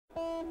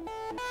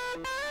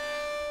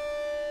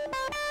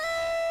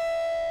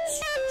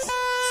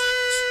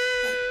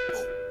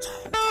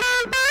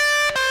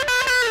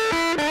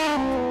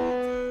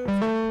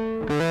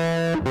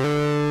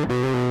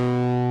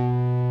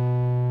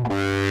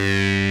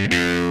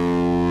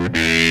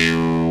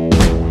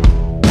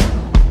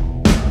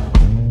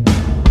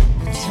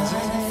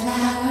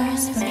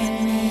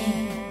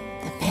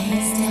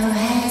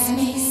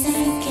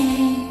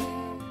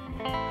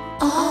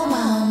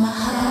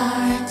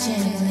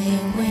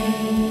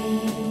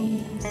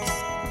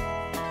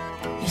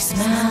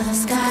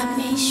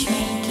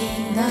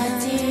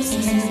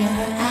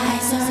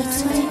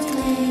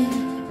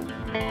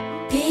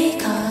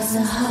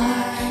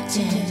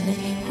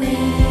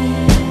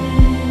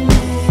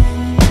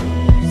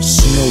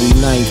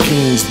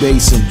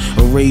Basin,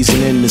 a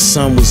raisin in the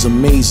sun was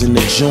amazing.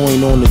 The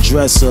joint on the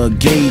dresser, a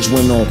gauge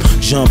went on,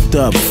 jumped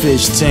up,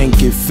 fish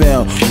tank, it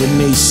fell. When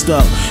they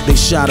stuck, they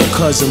shot a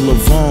cousin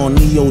Levon,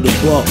 Neo the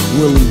buck.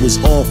 Willie was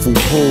awful,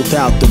 pulled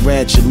out the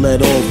ratchet,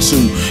 let off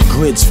two.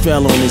 Grits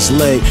fell on his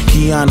leg,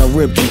 Kiana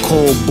ripped him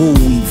cold,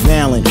 Bowie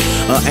Valen.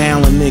 A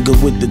Allen nigga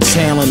with the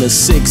talent of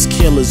 6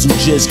 killers who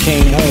just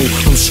came home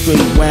from straight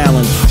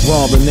wildin'.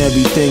 Robbing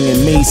everything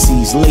in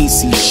Macy's,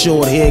 lacy,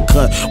 short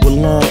haircut with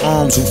long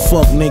arms who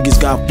fuck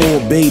niggas, got 4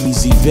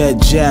 babies.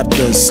 Yvette jabbed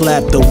her,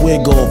 slapped the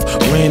wig off,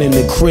 ran in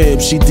the crib,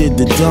 she did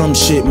the dumb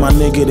shit, my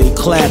nigga, they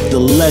clapped the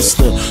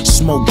Lester.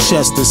 Smoked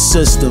Chester,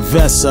 sister,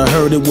 Vessa,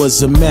 heard it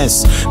was a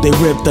mess. They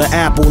ripped the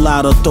apple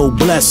out her throat,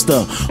 blessed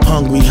her.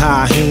 Hungry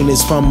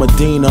hyenas from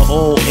Medina,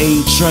 all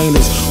age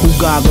trainers who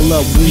goggle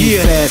up weed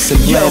fast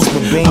and blast for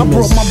beamers. I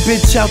brought my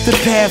bitch out the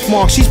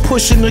Pathmark, she's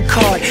pushing the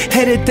cart,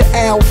 headed to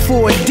Al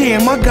Ford.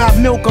 Damn, I got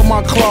milk on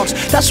my clocks,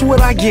 that's what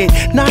I get,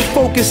 not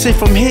focusing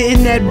from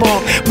hitting that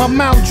bar. My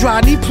mouth dry,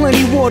 need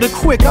plenty water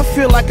quick, I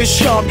feel like a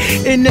shark.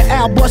 In the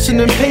Al, busting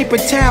them paper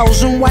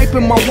towels and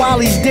wiping my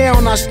wallies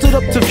down. I stood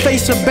up to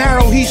face a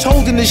barrel, he's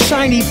holding a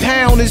shiny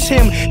pound. It's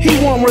him, he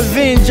want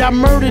revenge, I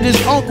murdered his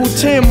Uncle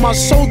Tim. I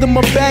sold him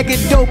a bag of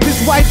dope,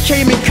 his wife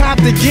came and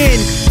copped again.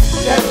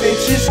 That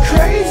bitch is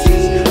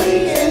crazy,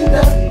 and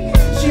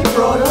she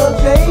brought her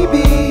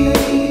baby.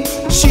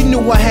 She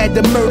knew I had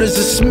the murders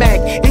of smack,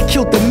 it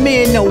killed the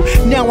man though.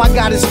 Now I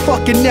got his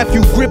fucking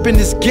nephew gripping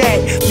his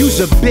gat. You's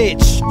a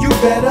bitch. You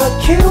better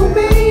kill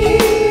me,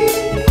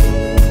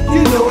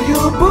 you know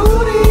your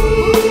booty.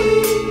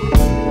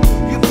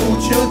 You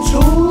put your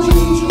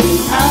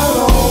toolie out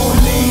on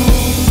me,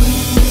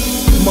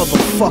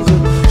 motherfucker.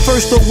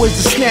 First up was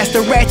to snatch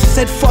the ratchet,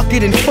 said fuck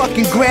it and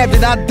fucking grabbed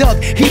it. I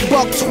ducked, he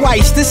bucked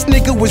twice. This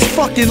nigga was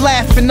fucking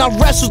laughing. I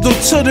wrestled him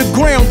to the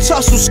ground,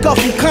 tussle,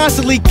 scuffle,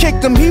 constantly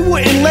kicked him. He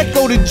wouldn't let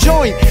go the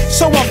joint,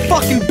 so I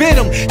fucking bit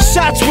him.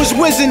 Shots was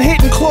whizzing,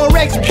 hitting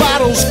Clorox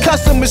bottles,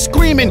 customers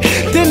screaming.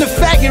 Then the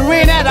faggot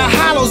ran out of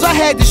hollows. I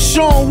had to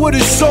show him what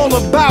it's all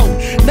about.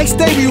 Next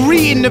day we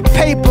reading the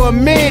paper, a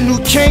man who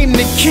came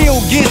to kill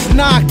gets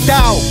knocked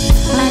out.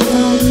 I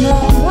don't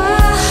know why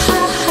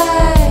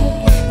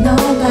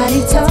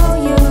nobody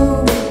told you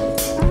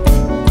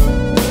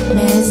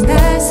man's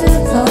not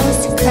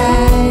supposed to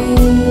cry,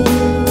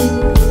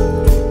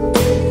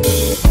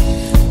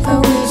 but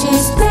we're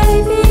just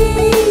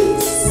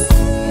babies,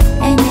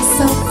 and it's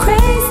so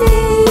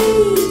crazy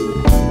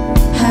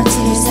how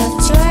tears of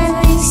joy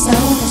bring so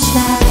much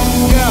life.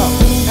 Yo,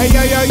 hey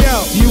yo,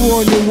 you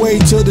on your way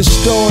to the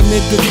store,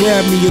 nigga,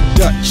 grab me a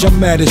Dutch. I'm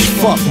mad as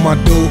fuck, my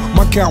dude.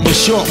 My count was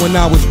short when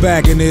I was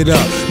bagging it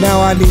up. Now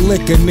I need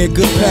liquor,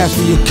 nigga, pass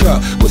me a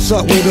cup. What's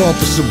up with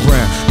Officer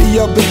Brown? The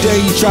other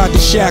day he tried to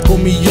shackle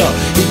me up.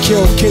 He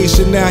killed Case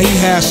and now he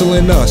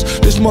hassling us.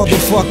 This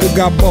motherfucker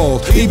got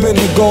balls, even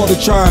the goal to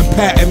try and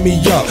patent me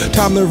up.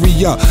 Time to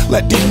re-up,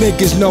 let these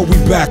niggas know we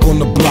back on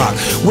the block.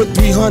 With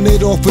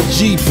 300 off a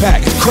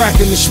G-Pack,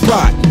 cracking the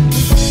spot.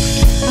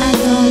 I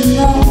don't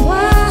know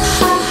why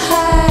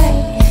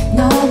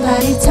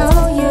nobody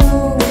told you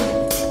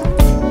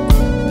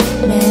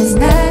man's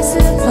not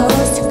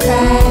supposed to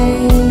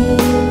cry,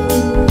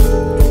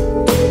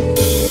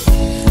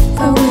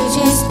 but we're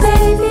just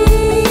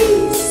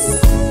babies,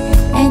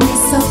 and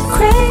it's so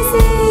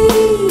crazy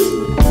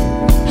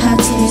how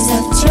tears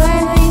of joy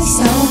bring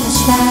so much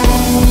life.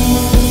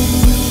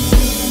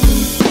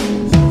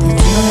 The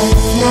joy of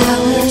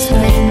flowers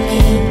bring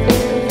me,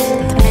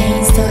 the pain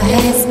still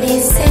has me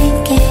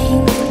sinking.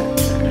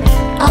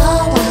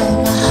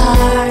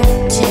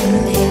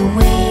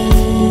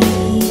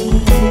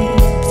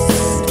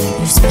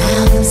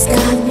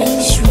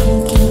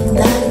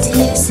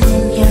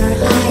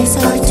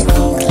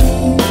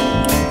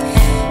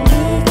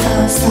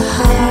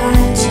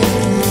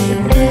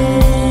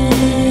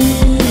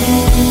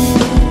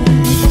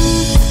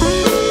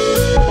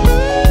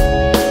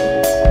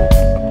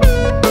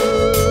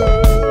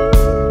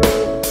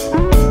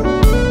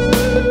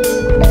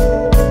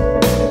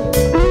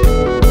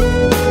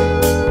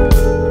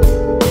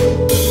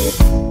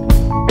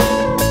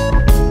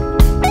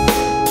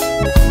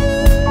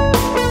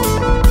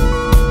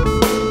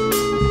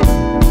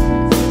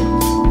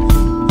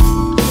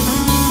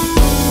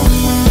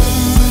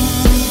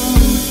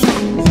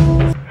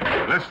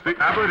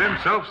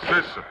 himself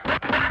says so.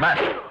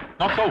 Master,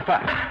 not so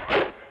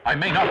fast. I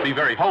may not be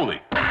very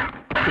holy,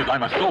 because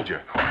I'm a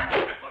soldier.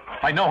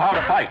 I know how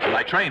to fight, and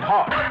I train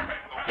hard.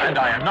 And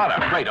I am not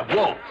afraid of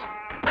wolves.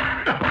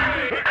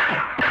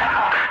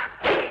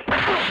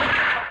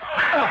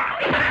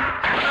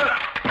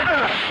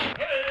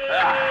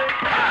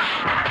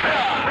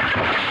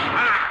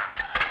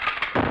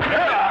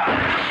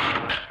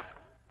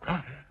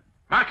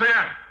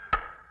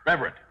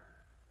 Reverend,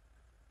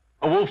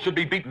 a wolf should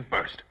be beaten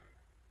first,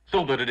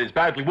 so that it is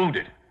badly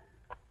wounded.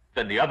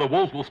 Then the other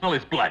wolves will smell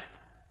his blood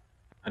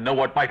and know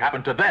what might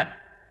happen to them,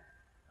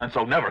 and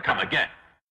so never come again.